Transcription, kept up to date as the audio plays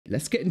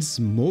let's get into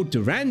some more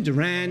Duran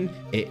Duran.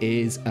 It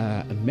is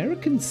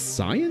American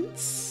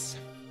Science.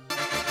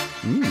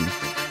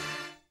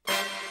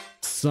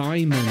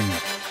 Simon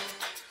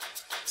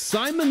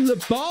Le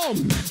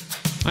Bon.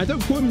 I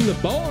don't call him Le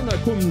Bon, I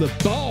call him Le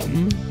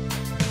Bomb,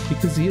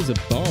 because he is a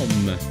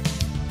bomb.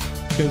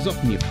 Goes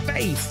off in your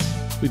face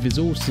with his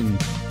awesome,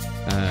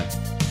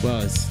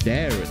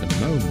 stare at the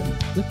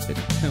moment. Look at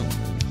him.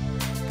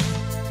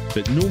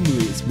 But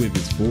normally it's with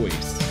his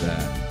voice.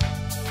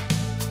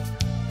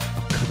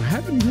 Oh God, I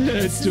haven't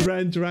heard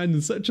Duran Duran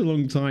in such a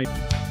long time.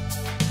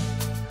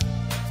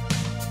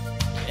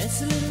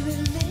 It's a little bit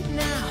late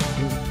now.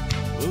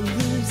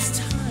 There's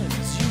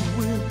times you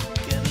will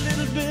get a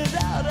little bit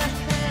out of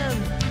hand,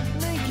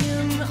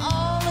 making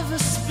all of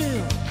us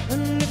spill.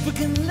 And if we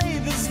can lay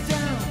this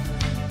down,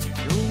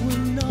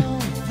 going all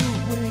the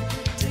way,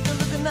 take a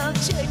look and I'll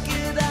check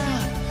it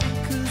out,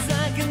 'cause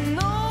I can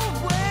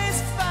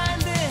always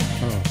find it.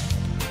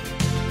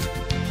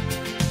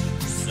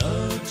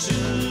 Such a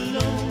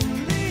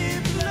lonely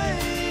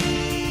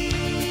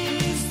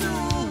place.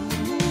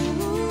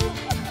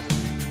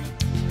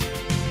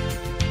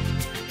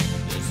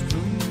 This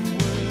room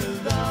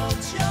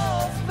without your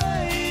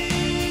face.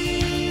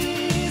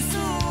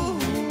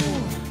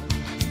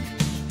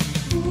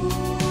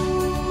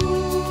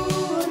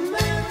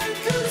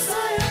 American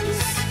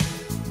Science.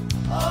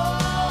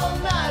 All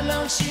night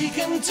long she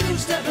can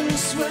two-step and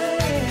sway.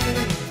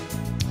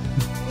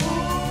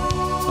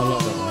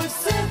 It's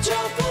such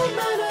awful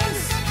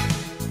manners.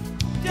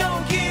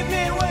 Don't keep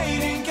me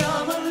waiting,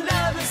 come and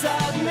lie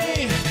beside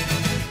me.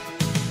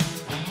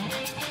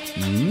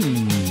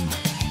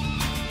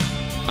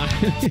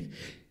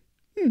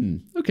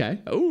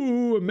 Okay.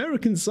 Oh,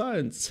 American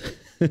Science.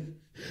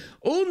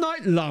 All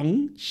night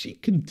long, she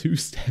can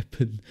two-step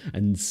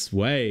and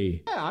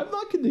sway. Yeah, I'm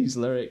liking these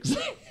lyrics.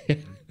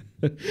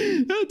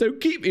 Oh, don't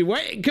keep me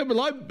waiting. Come and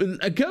lie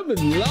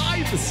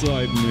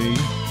beside me.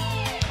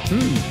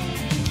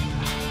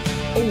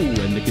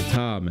 Oh, and the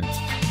guitar, man.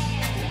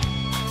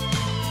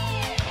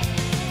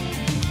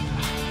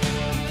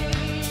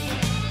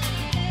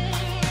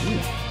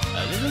 A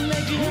little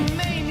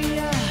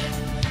megalomania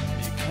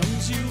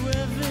becomes you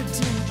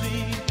evidently.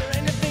 There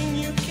ain't a thing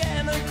you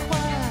can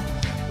acquire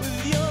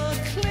with your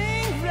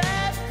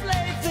cling-wrap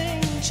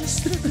plaything.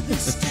 Just look at the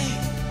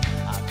state.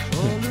 I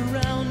crawl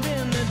around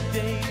in the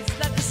days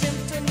like a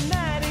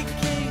symptomatic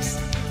case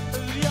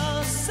of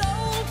your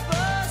soul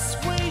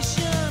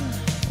persuasion.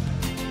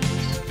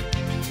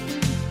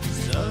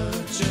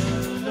 Such a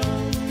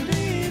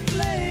lonely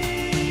place.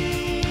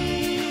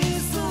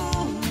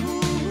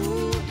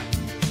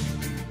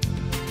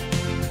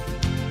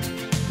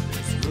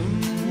 This room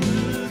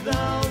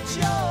without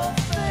your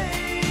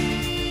face.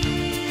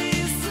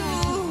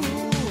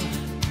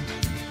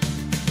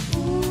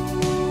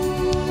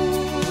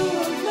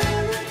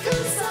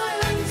 American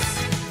Science.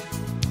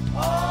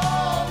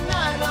 All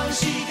night long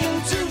she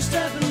can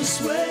two-step and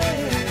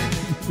sway.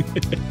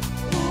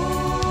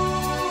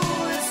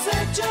 It's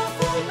such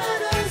awful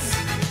manners.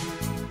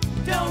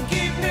 Don't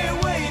keep me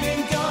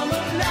waiting, come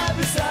and lie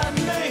beside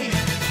me.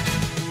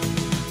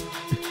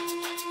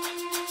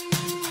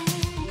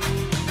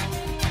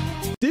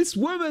 This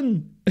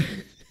woman,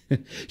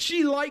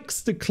 she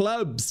likes the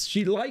clubs,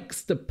 she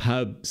likes the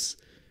pubs,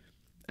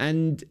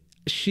 and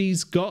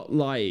she's got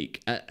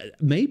like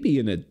maybe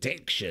an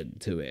addiction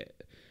to it.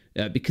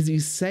 Because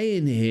he's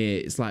saying here,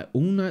 it's like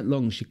all night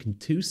long she can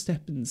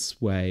two-step and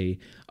sway.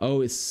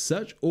 Oh, it's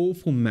such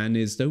awful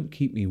manners. Don't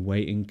keep me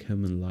waiting.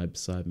 Come and lie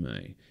beside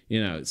me.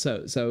 You know.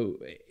 So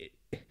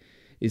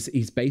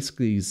he's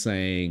basically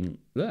saying,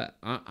 look,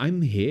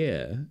 I'm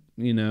here.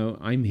 You know,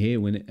 I'm here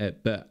when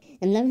but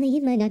I'm lonely,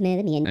 you might not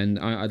marry me. and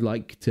I'd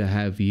like to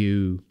have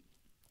you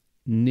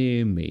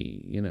near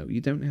me. You know,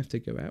 you don't have to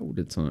go out all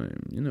the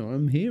time. You know,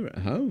 I'm here at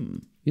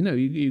home. You know,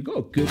 you got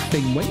a good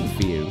thing waiting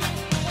for you.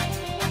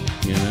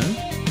 You know?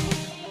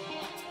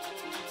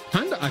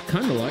 I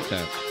kind of like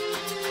that.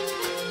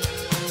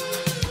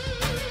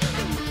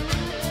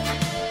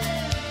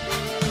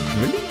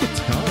 Really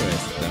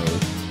guitarist, though.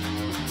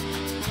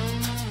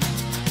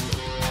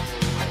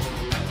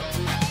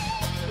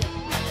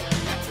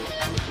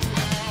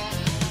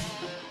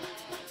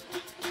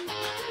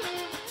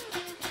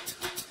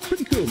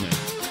 Pretty cool, man.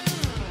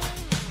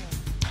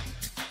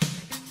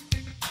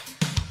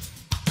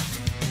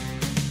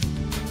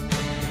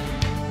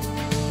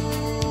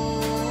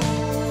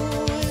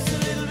 It's a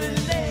little bit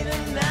later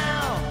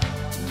now.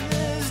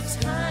 There's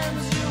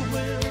times you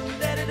will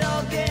let it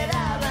all get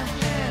out of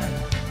hand.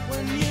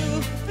 When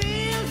you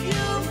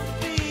feel,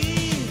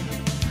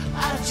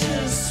 I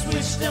just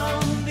switched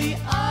on the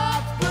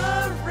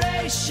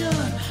operation.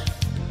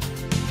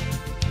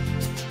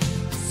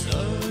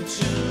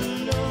 Such a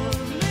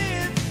lonely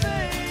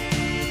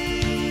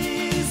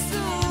face.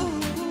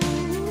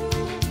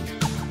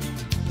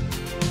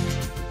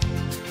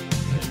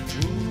 It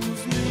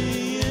pulls me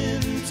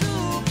into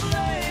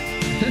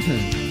place.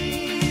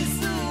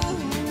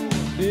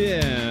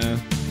 Yeah.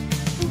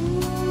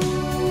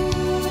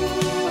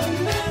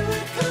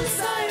 American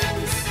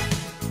Science.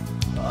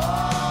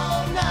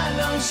 All night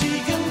she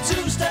can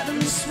two-step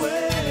and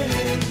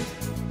sway.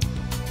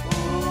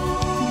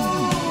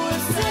 Ooh,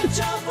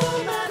 essential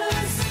for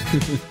manners.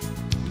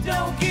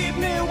 Don't keep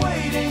me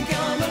waiting,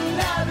 come and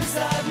lie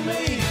beside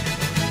me.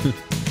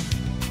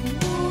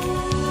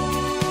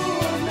 Ooh,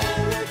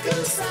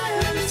 American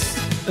Science.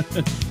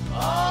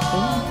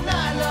 All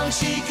night long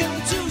she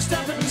can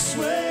two-step and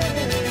sway.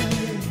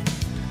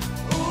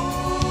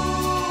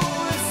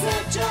 Ooh,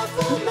 essential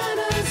for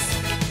manners.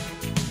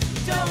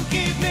 Don't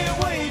keep me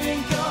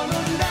waiting, come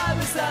and lie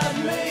beside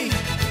me.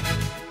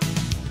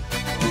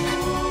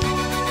 Ooh,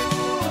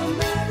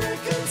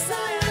 American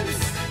Science.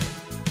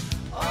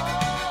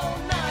 All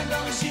night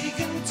long she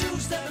can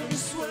two-step and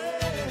sway.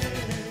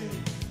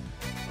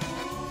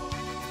 Ooh,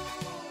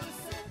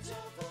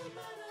 essential for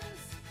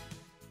manners.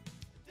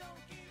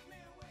 Don't keep me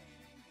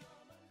waiting,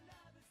 come and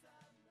lie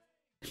beside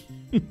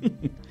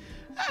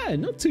me.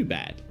 Not too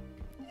bad.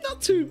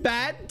 Not too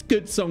bad.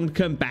 Good song to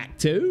come back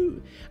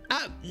to.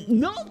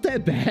 Not their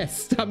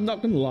best. I'm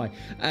not gonna lie.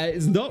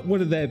 It's not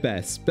one of their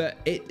best, but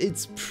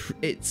it's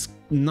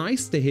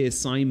nice to hear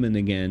Simon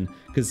again,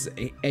 because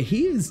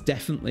he is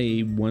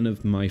definitely one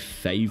of my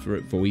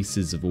favorite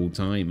voices of all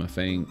time. I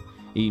think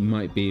he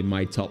might be in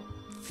my top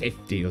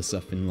 50 or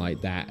something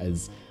like that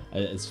as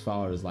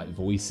far as like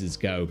voices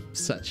go.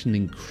 Such an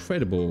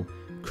incredible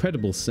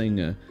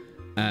singer.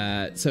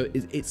 So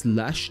it's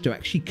lush to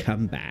actually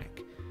come back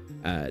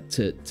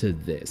to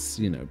this,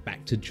 you know,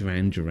 back to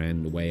Duran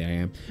Duran the way I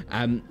am.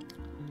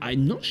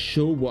 I'm not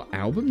sure what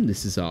album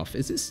this is off.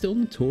 Is it still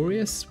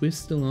Notorious? We're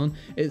still on.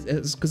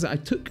 It's because I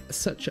took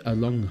such a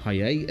long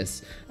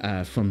hiatus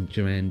from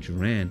Duran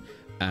Duran.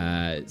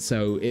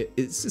 So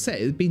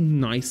it'd be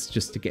nice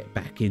just to get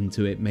back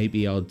into it.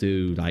 Maybe I'll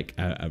do like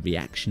a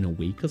reaction a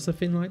week or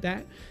something like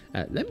that.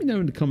 Let me know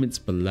in the comments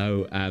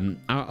below.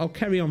 I'll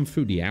carry on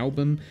through the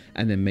album,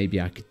 and then maybe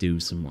I could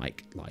do some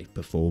like live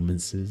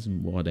performances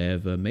and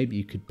whatever. Maybe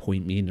you could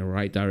point me in the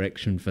right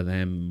direction for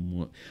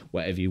them,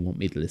 whatever you want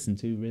me to listen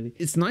to, really.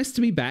 It's nice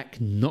to be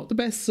back. Not the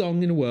best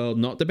song in the world,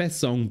 not the best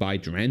song by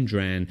Duran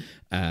Duran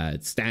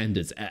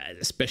standards,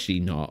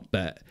 especially not,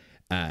 but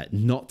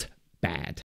not bad.